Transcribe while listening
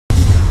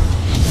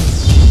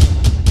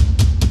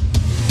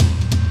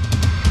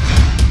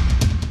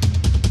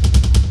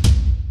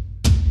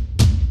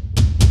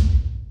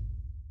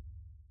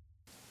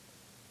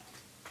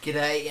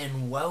G'day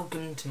and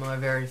welcome to my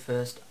very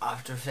first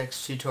After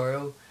Effects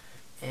tutorial,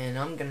 and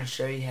I'm going to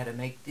show you how to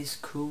make this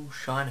cool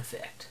shine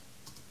effect.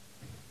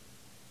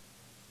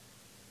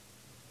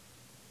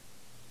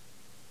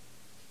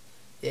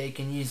 Yeah, you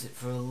can use it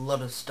for a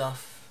lot of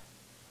stuff,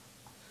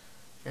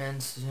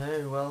 and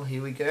so, well,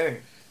 here we go.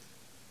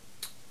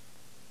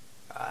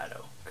 Right,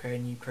 I'll create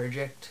a new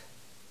project.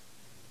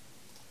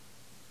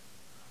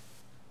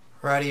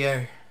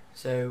 Rightio,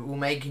 so we'll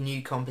make a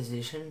new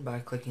composition by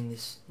clicking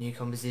this new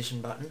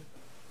composition button.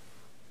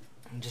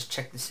 And just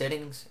check the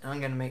settings. I'm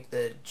going to make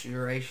the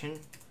duration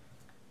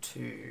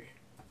to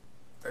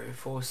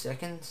 04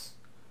 seconds.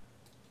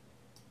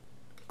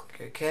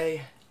 Click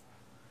OK.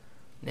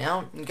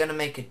 Now I'm going to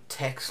make a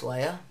text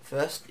layer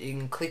first. You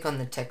can click on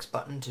the text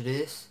button to do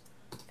this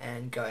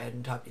and go ahead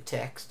and type your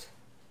text,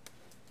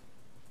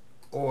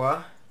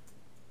 or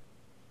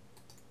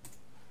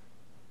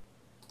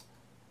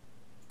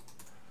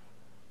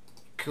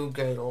you could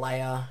go to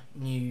layer,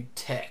 new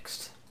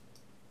text.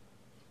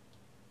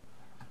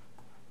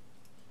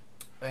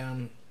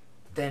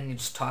 Then you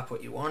just type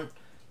what you want.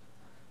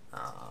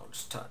 I'll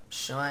just type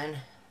shine,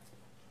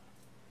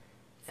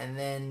 and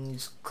then you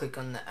just click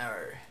on the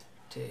arrow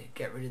to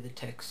get rid of the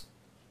text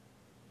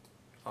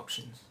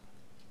options.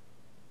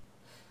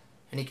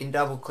 And you can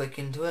double click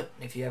into it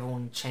if you ever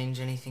want to change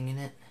anything in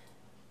it.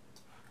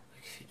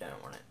 Like if you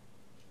don't want it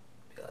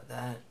to be like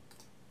that,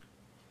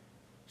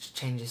 just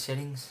change your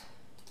settings.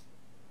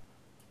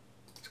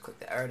 Just click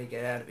the arrow to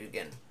get out of it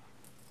again.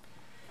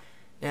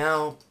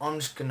 Now I'm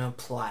just going to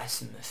apply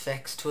some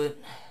effects to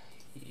it.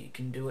 You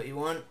can do what you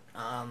want.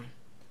 I'm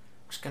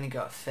just going to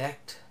go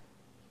effect,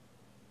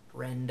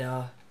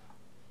 render,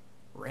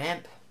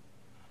 ramp,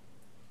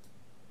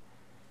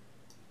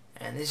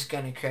 and this is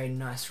going to create a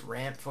nice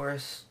ramp for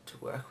us to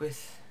work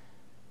with.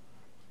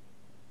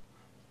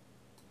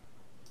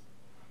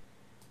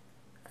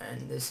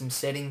 And there's some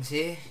settings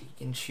here. You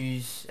can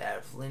choose out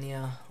of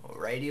linear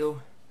or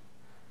radial.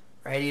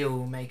 Radial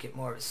will make it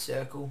more of a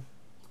circle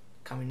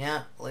coming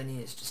out.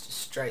 Linear is just a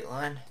straight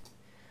line.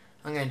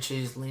 I'm going to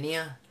choose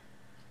linear,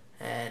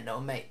 and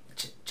I'll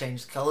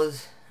change the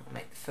colors. I'll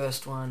make the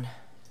first one,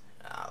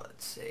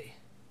 let's see,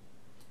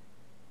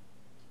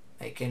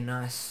 make a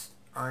nice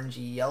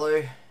orangey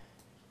yellow.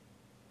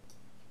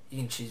 You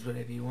can choose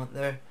whatever you want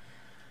there.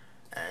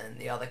 And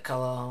the other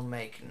color I'll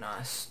make a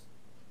nice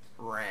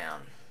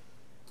brown.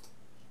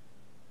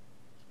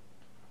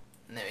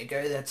 And there we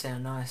go, that's our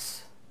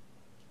nice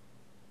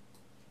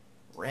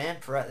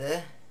ramp right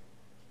there.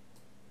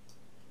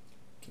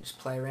 You can just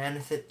play around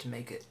with it to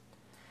make it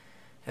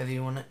however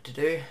you want it to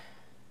do.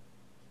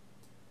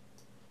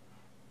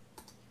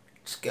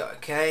 Just go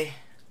OK.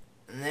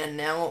 And then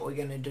now what we're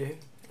going to do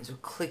is we'll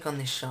click on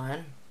this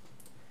shine,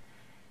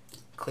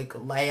 click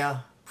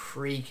layer,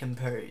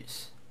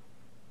 pre-compose,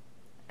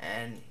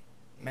 and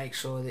make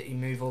sure that you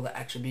move all the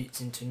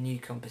attributes into new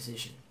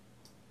composition.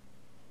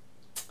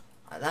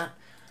 Like that.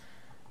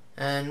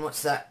 And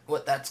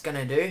what that's going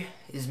to do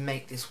is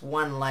make this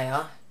one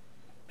layer,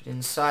 but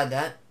inside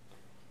that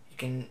you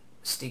can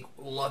stick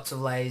lots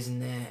of layers in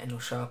there and it'll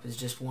show up as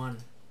just one.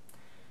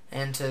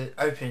 And to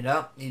open it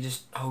up, you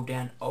just hold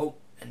down Alt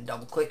and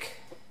double click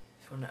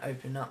if you want to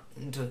open up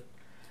into it.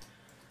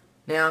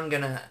 Now I'm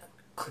going to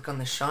click on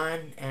the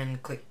shine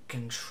and click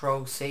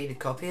Control C to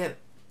copy it,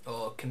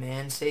 or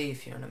Command C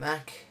if you're on a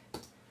Mac.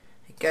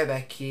 Go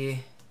back here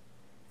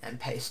and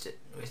paste it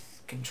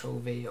with Control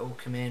V or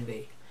Command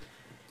V.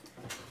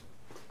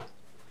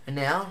 And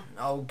now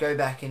I'll go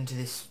back into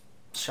this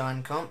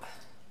shine comp.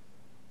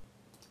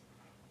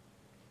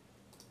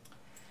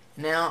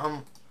 Now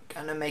I'm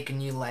going to make a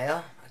new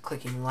layer by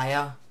clicking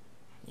layer,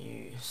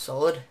 new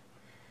solid,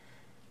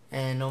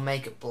 and I'll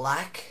make it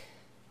black.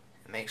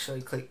 And make sure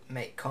you click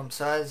make comp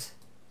size,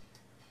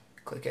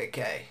 click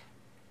OK.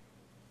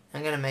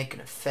 I'm going to make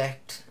an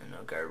effect, and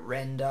I'll go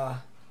render,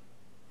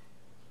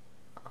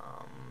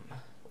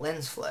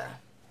 lens flare.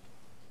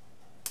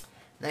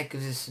 And that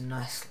gives us a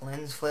nice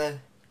lens flare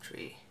which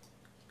we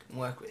can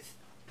work with.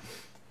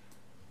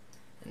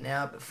 And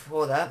now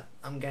before that,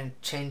 I'm going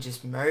to change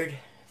this mode.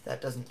 If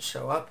that doesn't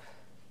show up,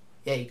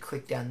 yeah, you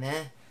click down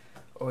there,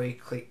 or you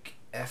click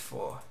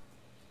F4.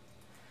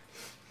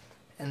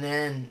 And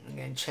then I'm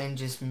going to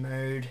change this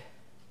mode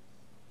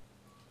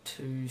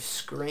to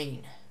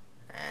screen,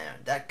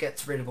 and that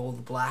gets rid of all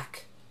the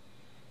black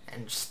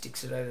and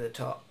sticks it over the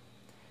top.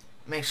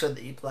 Make sure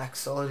that your black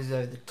solid is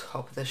over the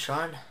top of the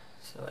shine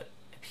so it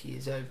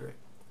appears over it.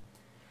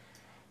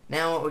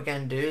 Now what we're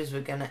going to do is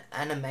we're going to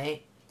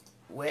animate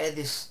where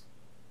this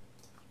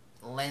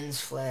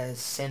lens flare's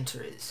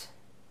center is,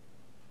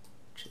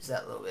 which is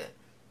that little bit.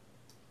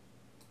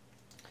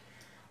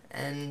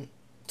 And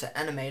to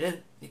animate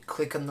it, you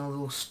click on the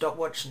little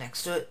stopwatch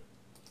next to it,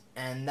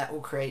 and that will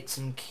create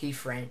some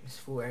keyframes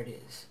for where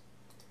it is.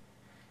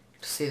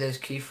 To see those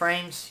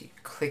keyframes, you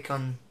click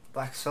on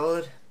black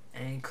solid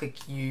and you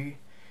click U,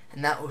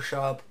 and that will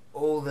show up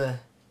all the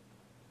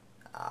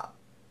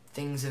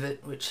things of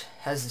it which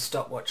has the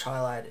stopwatch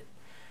highlighted,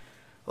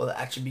 or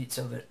the attributes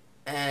of it.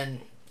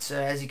 And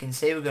so as you can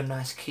see, we've got a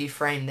nice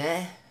keyframe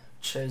there,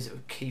 shows that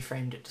we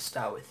keyframed it to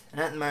start with.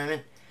 And at the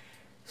moment,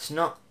 it's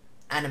not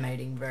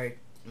animating very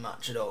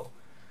much at all.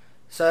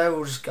 So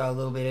we'll just go a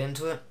little bit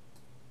into it,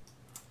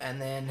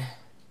 and then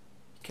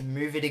you can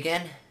move it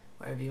again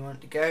wherever you want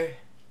it to go.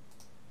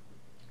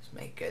 Just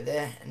make it go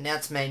there, and now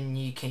it's made a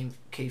new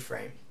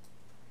keyframe.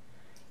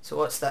 So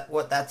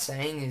what that's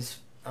saying is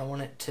I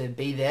want it to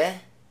be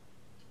there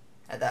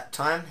at that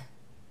time,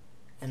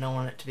 and I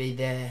want it to be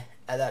there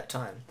at that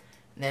time.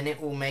 And then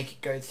it will make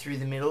it go through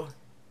the middle,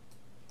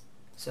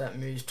 so it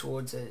moves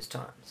towards those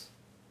times.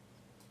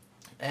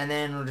 And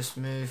then we'll just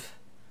move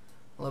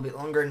a little bit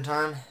longer in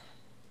time,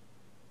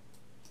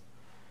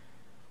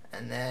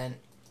 and then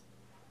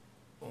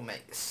we'll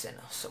make the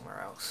center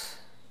somewhere else,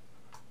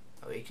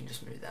 or you can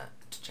just move that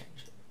to change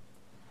it.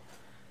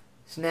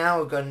 So now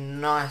we've got a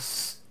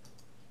nice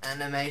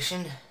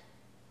animation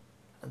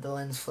of the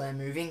lens flare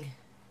moving.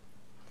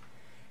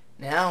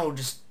 Now we'll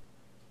just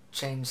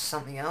change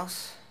something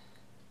else.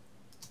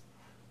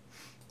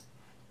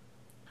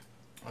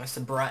 That's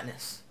the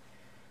brightness.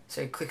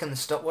 So click on the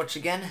stopwatch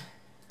again,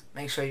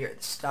 make sure you're at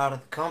the start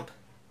of the comp,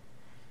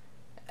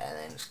 and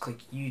then just click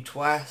U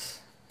twice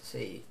so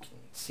you can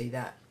see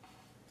that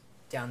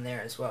down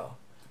there as well.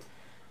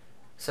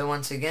 So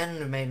once again,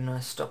 we've made a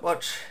nice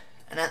stopwatch,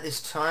 and at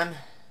this time,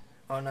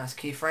 or a nice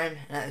keyframe,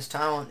 and at this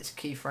time I want this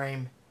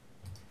keyframe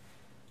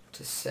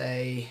to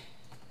say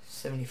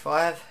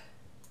 75,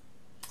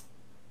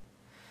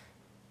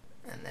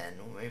 and then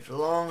we'll move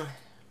along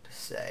to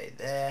say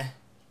there,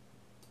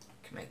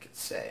 can make it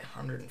say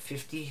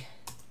 150,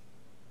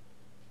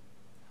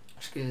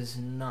 which gives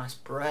a nice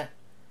bright,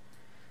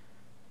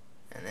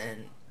 and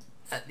then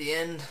at the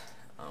end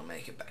I'll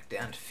make it back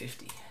down to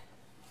 50.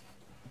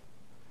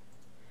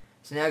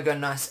 So now I've got a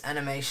nice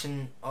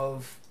animation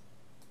of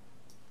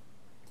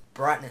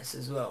brightness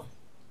as well.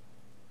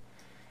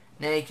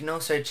 Now you can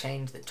also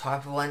change the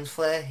type of lens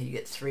flare. You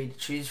get 3 to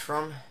choose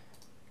from,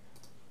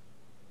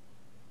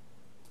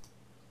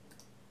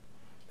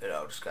 but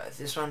I'll just go with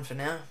this one for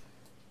now.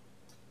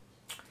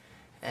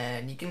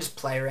 And you can just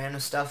play around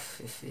with stuff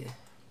if you're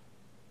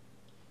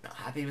not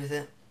happy with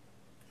it.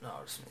 No,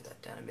 I'll just move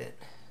that down a bit.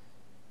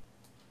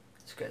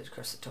 Just goes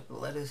across the top of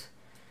the letters.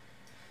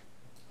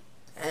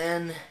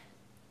 And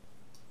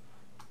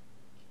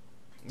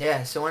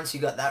yeah, so once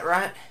you got that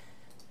right,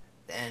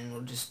 then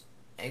we'll just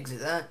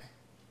exit that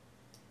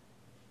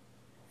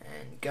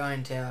and go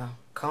into our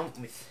comp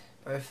with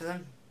both of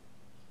them.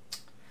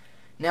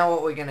 Now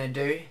what we're going to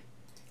do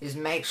is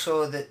make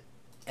sure that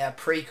our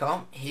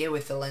pre-comp here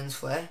with the lens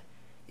flare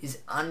is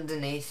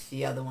underneath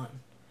the other one,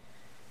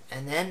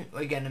 and then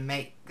we're going to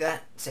make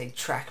that say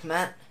track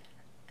matte,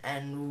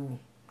 and we'll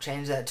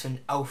change that to an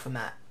alpha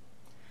matte.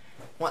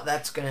 What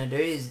that's going to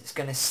do is it's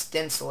going to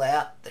stencil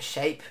out the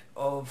shape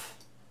of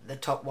the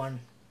top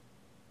one,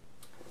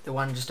 the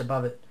one just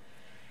above it,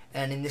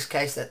 and in this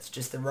case that's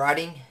just the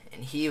writing,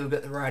 and here we've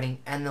got the writing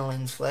and the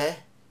lens flare.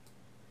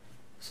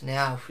 So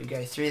now if we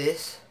go through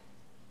this,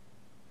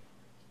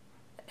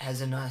 it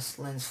has a nice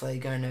lens flare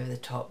going over the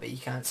top, but you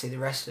can't see the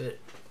rest of it.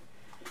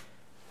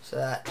 So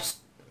that just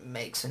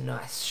makes a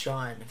nice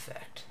shine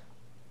effect.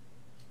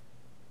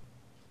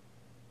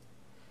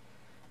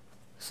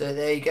 So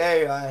there you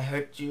go. I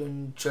hope you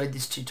enjoyed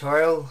this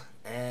tutorial,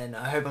 and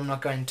I hope I'm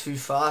not going too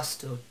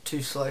fast or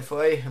too slow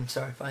for you. I'm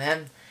sorry if I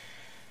am.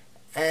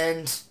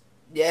 And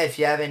yeah, if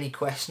you have any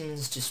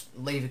questions, just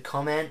leave a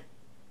comment.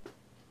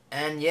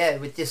 And yeah,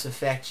 with this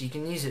effect you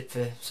can use it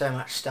for so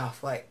much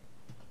stuff. Like,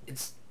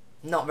 it's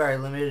not very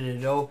limited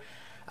at all.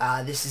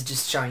 This is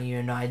just showing you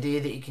an idea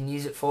that you can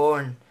use it for,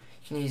 and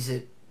you can use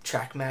it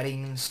track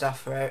matting and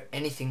stuff for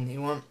anything that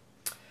you want.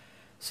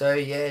 So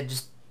yeah,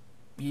 just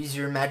use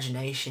your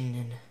imagination,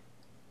 and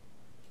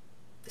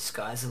the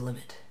sky's the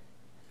limit.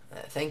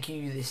 Thank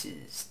you. This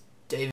is